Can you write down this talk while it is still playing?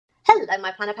Hello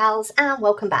my planner pals and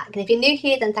welcome back, and if you're new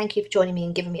here then thank you for joining me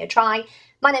and giving me a try.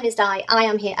 My name is Di, I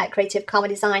am here at Creative Karma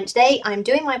Design. Today I'm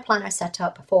doing my planner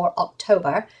setup for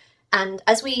October, and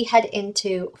as we head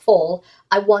into fall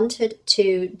I wanted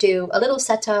to do a little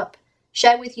setup,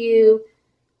 share with you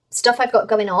stuff I've got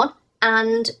going on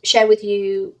and share with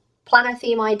you planner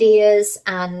theme ideas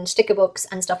and sticker books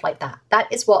and stuff like that.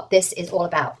 That is what this is all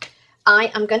about.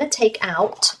 I am going to take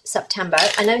out September.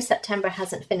 I know September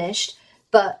hasn't finished,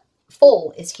 but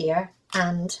fall is here,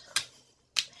 and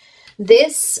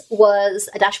this was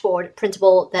a dashboard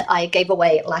printable that I gave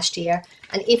away last year,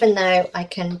 and even though I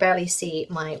can barely see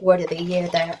my word of the year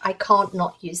there, I can't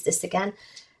not use this again.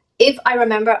 If I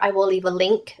remember, I will leave a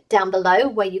link down below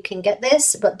where you can get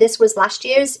this, but this was last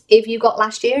year's. If you got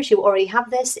last year's, you already have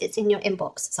this. It's in your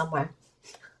inbox somewhere.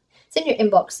 It's in your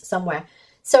inbox somewhere.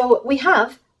 So we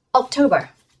have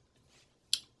October.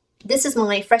 This is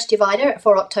my fresh divider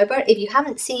for October. If you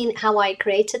haven't seen how I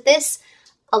created this,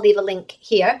 I'll leave a link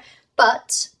here.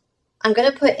 But I'm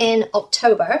going to put in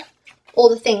October all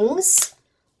the things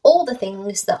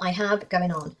that I have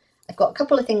going on. I've got a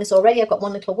couple of things already. I've got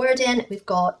one little word in. We've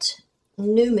got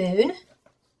new moon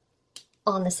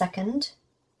on the 2nd.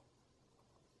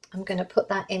 I'm going to put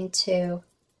that into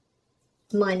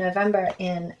my November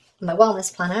in my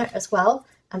wellness planner as well,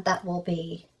 and that will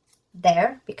be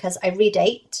there because I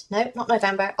redate. No, not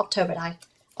November, October.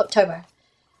 October.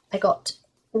 I got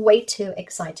way too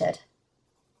excited.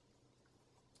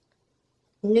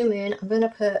 New moon. I'm going to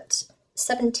put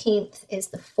 17th is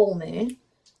the full moon.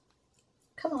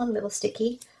 Come on, little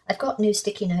sticky. I've got new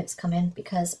sticky notes coming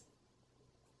because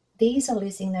these are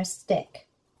losing their stick.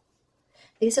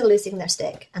 These are losing their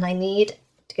stick, and I need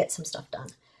to get some stuff done.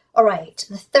 All right,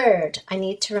 the 3rd, I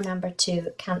need to remember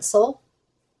to cancel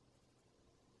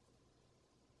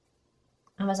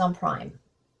Amazon Prime.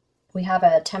 We have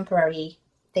a temporary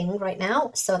thing right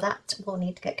now, so that will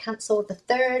need to get cancelled. The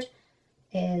 3rd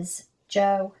is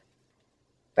Joe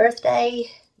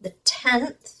birthday. The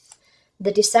 10th,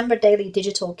 the December daily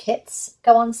digital kits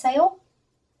go on sale.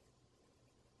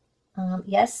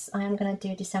 Yes, I am going to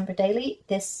do December daily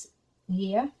this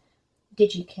year,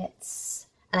 DigiKits,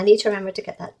 and I need to remember to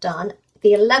get that done.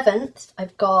 The 11th,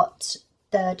 I've got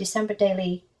the December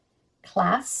daily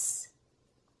class.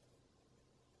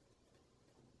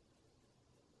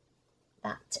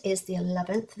 That is the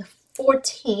 11th. The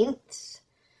 14th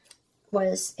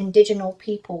was Indigenous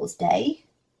Peoples Day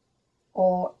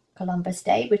or Columbus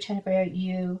Day, whichever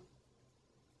you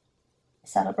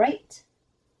celebrate.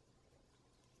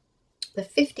 The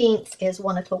 15th is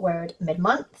one little word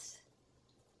mid-month.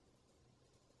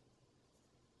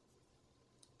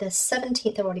 The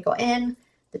 17th I've already got in.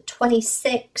 The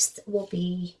 26th will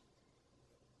be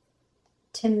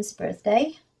Tim's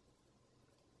birthday.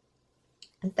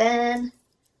 And then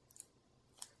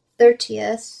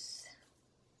 30th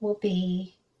will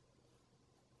be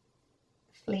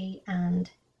flea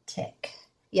and tick.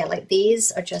 Yeah, like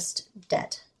these are just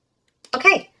dead.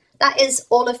 Okay, that is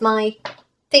all of my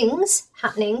things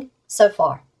happening so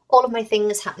far. All of my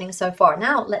things happening so far.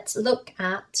 Now let's look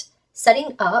at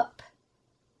setting up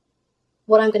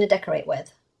what I'm going to decorate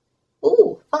with.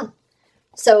 Ooh, fun.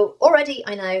 So already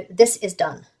I know this is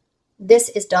done. This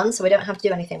is done, so we don't have to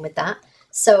do anything with that.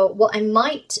 So what I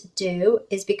might do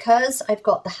is, because I've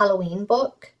got the Halloween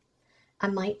book, I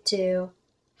might do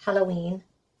Halloween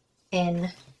in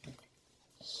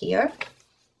here.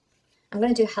 I'm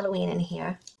going to do Halloween in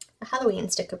here. A Halloween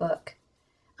sticker book.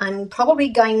 I'm probably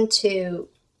going to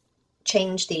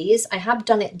change these. I have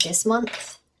done it this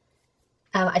month.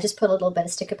 I just put a little bit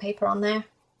of sticker paper on there.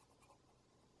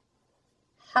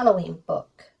 Halloween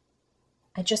book.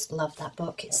 I just love that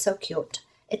book. It's so cute.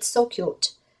 It's so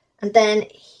cute. And then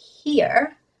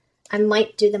here, I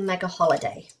might do the Mega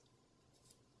Holiday.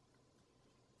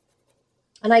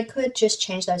 And I could just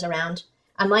change those around.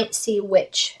 I might see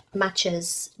which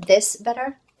matches this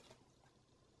better.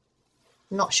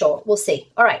 Not sure. We'll see.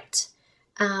 All right.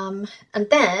 And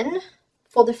then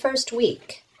for the first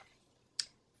week,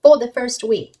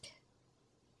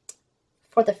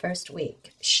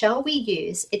 shall we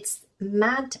use, it's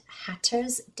Mad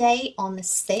Hatter's Day on the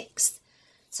 6th.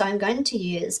 So I'm going to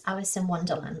use Alice in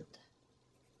Wonderland.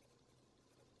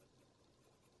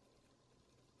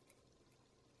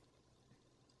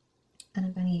 And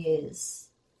I'm going to use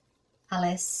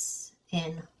Alice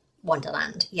in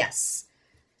Wonderland. Yes.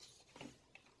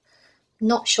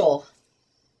 Not sure.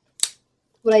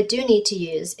 What I do need to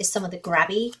use is some of the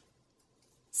grabby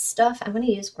stuff. I'm going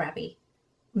to use grabby.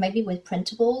 Maybe with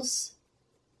printables.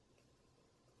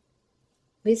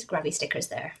 These grabby stickers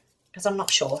there, because I'm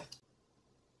not sure.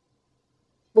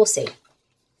 We'll see.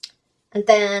 And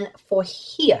then for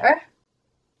here,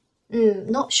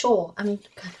 not sure. I'm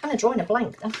kind of drawing a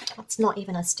blank. That's not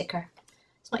even a sticker.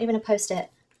 It's not even a post-it.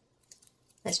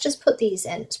 Let's just put these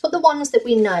in. Let's put the ones that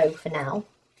we know for now.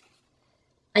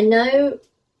 I know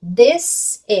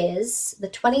this is the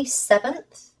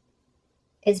 27th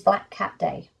is Black Cat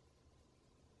Day.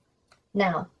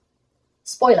 Now,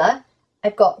 spoiler,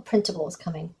 I've got printables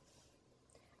coming.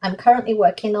 I'm currently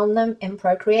working on them in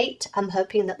Procreate. I'm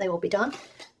hoping that they will be done,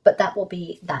 but that will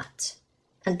be that.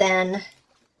 And then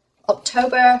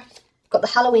October, got the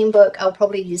Halloween book. I'll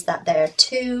probably use that there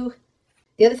too.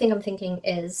 The other thing I'm thinking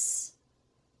is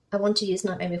I want to use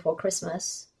Nightmare Before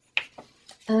Christmas.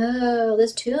 Oh,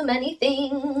 there's too many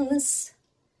things.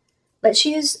 Let's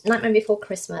use Nightmare Before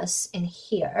Christmas in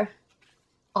here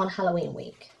on Halloween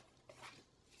week.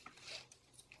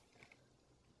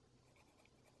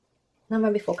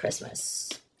 Nightmare Before Christmas.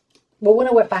 We're going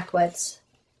to work backwards.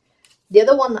 The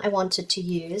other one that I wanted to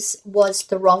use was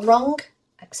the Wrong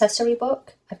accessory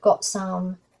book. I've got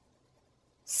some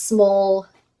small,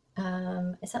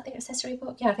 is that the accessory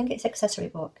book? Yeah, I think it's accessory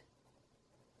book.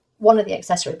 One of the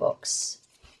accessory books,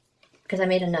 because I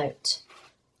made a note.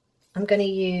 I'm going to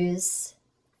use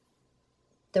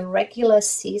the regular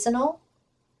seasonal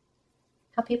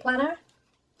Happy Planner.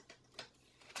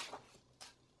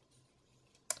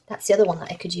 That's the other one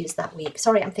that I could use that week.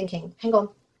 Sorry, I'm thinking, hang on.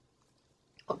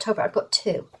 October, I've got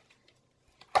two.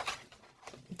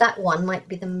 That one might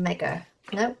be the mega.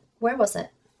 No, where was it?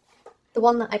 The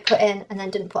one that I put in and then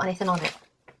didn't put anything on it.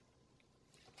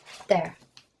 There.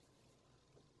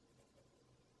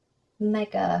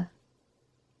 Mega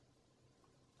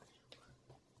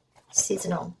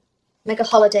seasonal. Mega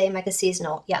holiday, mega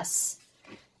seasonal. Yes.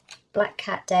 Black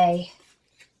Cat Day.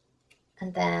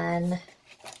 And then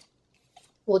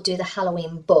we'll do the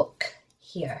Halloween book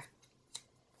here.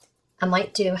 I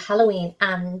might do Halloween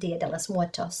and Dia de los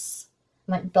Muertos.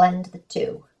 I might blend the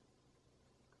two.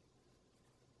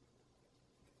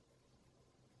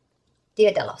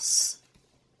 Dia de los.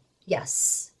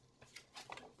 Yes.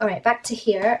 All right, back to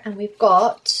here. And we've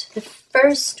got the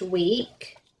first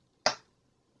week.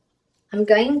 I'm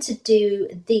going to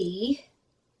do the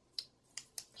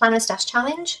Planner Stash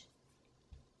Challenge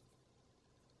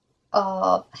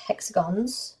of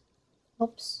hexagons,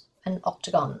 oops, and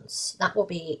octagons. That will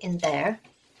be in there.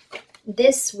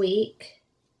 This week,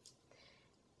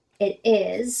 it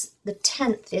is the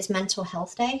 10th is Mental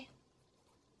Health Day.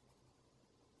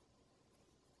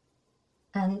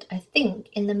 And I think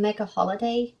in the mega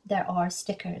holiday, there are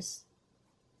stickers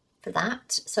for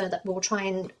that. So that we'll try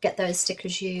and get those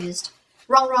stickers used.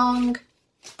 Wrong.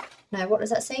 No, what does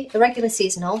that say? The regular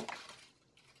seasonal.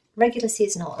 Regular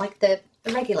seasonal, like the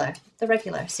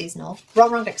regular seasonal.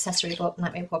 Wrong accessory book,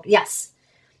 Nightmare book. Yes.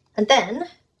 And then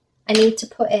I need to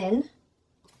put in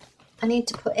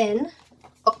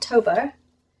October.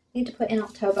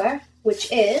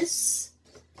 Which is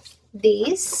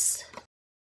these.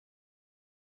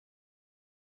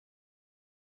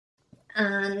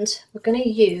 And we're going to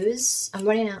use, I'm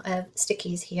running out of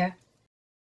stickies here.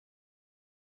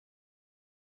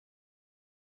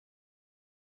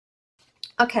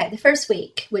 Okay, the first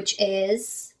week, which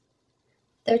is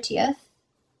 30th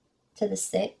to the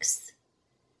 6th,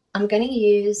 I'm going to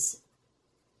use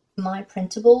my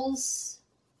printables,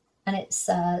 and it's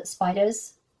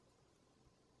spiders.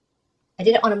 I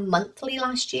did it on a monthly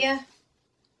last year.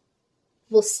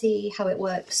 We'll see how it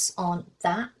works on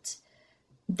that.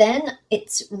 Then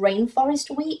it's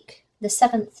Rainforest Week, the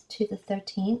 7th to the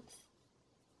 13th.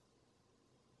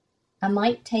 I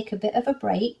might take a bit of a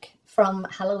break from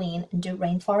Halloween and do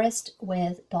Rainforest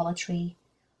with Dollar Tree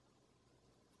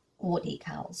or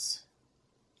decals.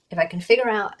 If I can figure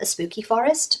out a spooky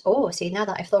forest. Oh, see, now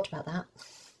that I've thought about that.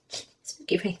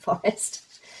 Spooky rainforest.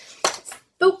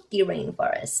 Spooky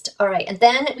rainforest. All right, and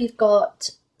then we've got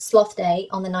Sloth Day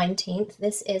on the 19th.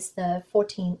 This is the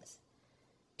 14th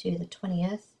to the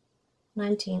 20th.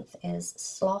 19th is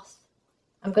Sloth.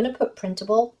 I'm going to put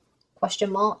printable,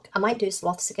 question mark. I might do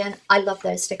sloths again. I love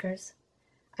those stickers.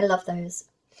 I love those.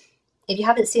 If you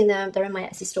haven't seen them, they're in my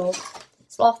Etsy store.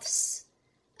 Sloths.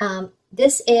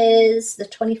 This is the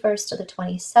 21st to the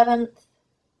 27th.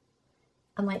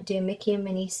 I might do Mickey and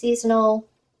Minnie seasonal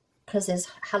because there's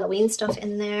Halloween stuff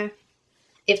in there.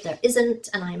 If there isn't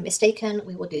and I'm mistaken,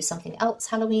 we will do something else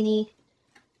Halloweeny.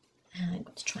 I'm going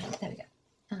to try and, there we go.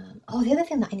 Oh, the other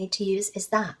thing that I need to use is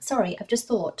that. Sorry, I've just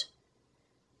thought.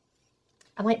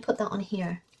 I might put that on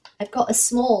here. I've got a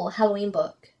small Halloween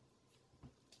book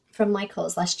from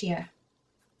Michael's last year.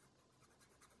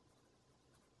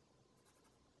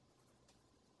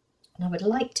 And I would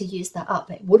like to use that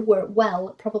up. It would work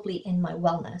well, probably in my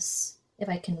wellness. if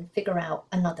I can figure out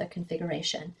another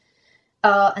configuration.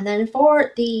 And then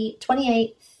for the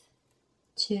 28th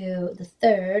to the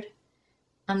 3rd,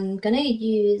 I'm going to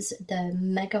use the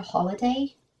Mega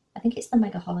Holiday. I think it's the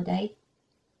Mega Holiday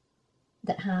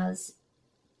that has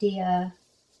Dia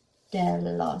de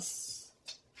los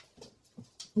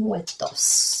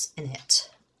Muertos in it.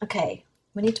 Okay,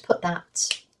 we need to put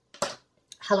that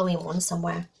Halloween one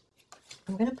somewhere.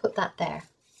 I'm going to put that there,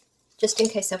 just in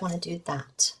case I want to do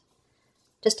that.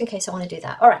 Just in case I want to do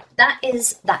that. All right, that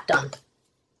is that done.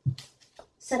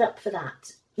 Set up for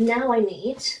that. Now I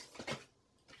need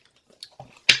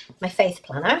my faith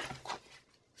planner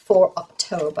for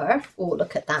October. Oh,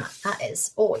 look at that. That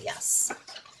is, oh yes,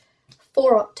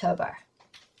 for October.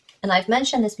 And I've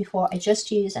mentioned this before, I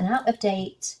just use an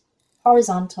out-of-date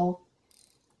horizontal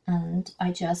and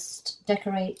I just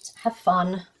decorate, have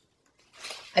fun.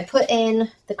 I put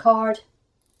in the card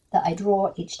that I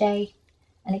draw each day.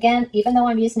 And again, even though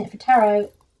I'm using it for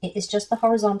tarot, it is just the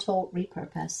horizontal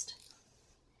repurposed.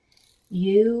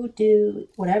 You do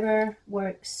whatever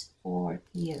works for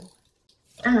you.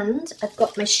 And I've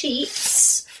got my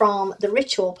sheets from the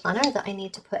ritual planner that I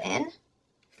need to put in.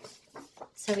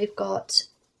 So we've got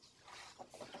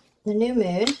the new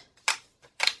moon,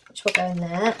 which will go in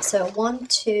there. So 1,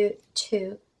 2,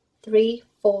 2, 3,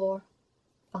 4,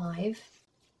 5,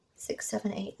 6,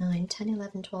 7, 8, 9, 10,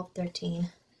 11, 12, 13,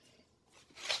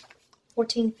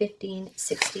 14, 15,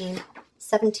 16,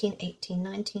 17, 18,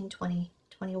 19, 20,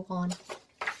 21,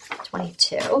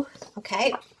 22,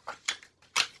 okay,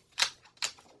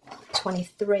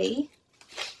 23,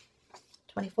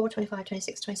 24, 25,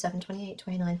 26, 27, 28,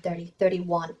 29, 30,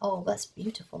 31. Oh, that's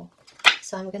beautiful.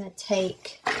 So I'm going to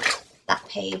take that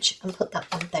page and put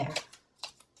that one there.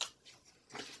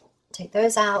 Take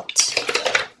those out.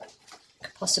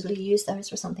 Could possibly use those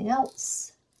for something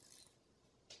else.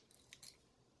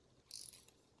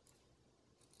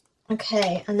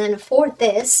 Okay, and then for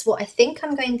this, what I think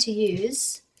I'm going to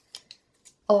use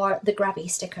are the grabby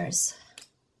stickers.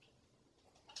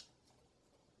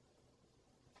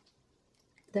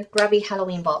 The grabby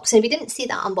Halloween box. And if you didn't see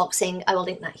that unboxing, I will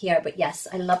link that here. But yes,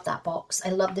 I love that box. I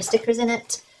love the stickers in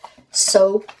it.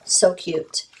 So, so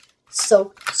cute.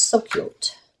 So, so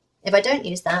cute. If I don't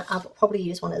use that, I'll probably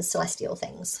use one of the celestial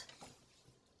things.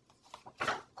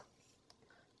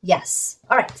 Yes.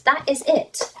 All right, that is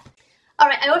it. All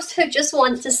right, I also just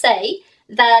want to say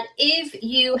that if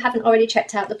you haven't already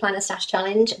checked out the Planner Stash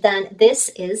Challenge, then this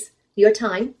is your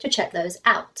time to check those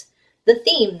out. The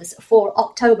themes for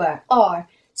October are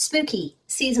spooky,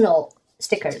 seasonal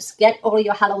stickers. Get all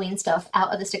your Halloween stuff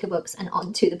out of the sticker books and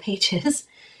onto the pages.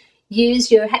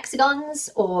 Use your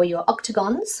hexagons or your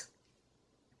octagons.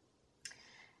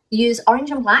 Use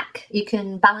orange and black. You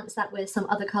can balance that with some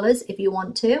other colours if you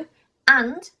want to.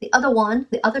 And the other one,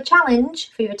 the other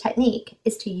challenge for your technique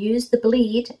is to use the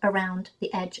bleed around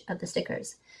the edge of the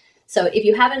stickers. So if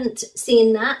you haven't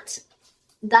seen that,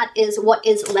 that is what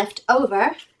is left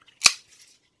over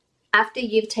after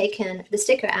you've taken the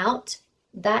sticker out.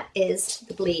 That is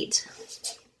the bleed.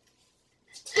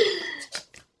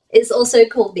 It's also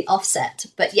called the offset,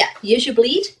 but yeah, use your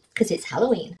bleed because it's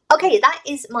Halloween. Okay, that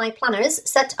is my planners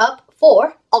set up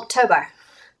for October.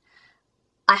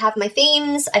 I have my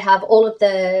themes, I have all of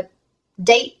the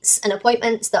dates and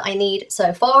appointments that I need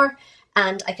so far,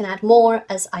 and I can add more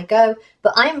as I go,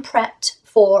 but I am prepped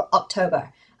for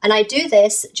October. And I do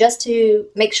this just to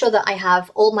make sure that I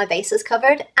have all my bases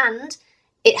covered, and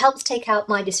it helps take out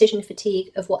my decision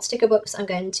fatigue of what sticker books I'm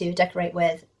going to decorate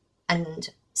with and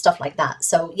stuff like that.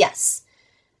 So yes,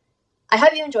 I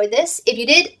hope you enjoyed this. If you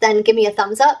did, then give me a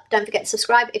thumbs up. Don't forget to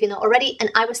subscribe if you're not already,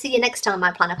 and I will see you next time,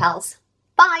 my planner pals.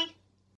 Bye!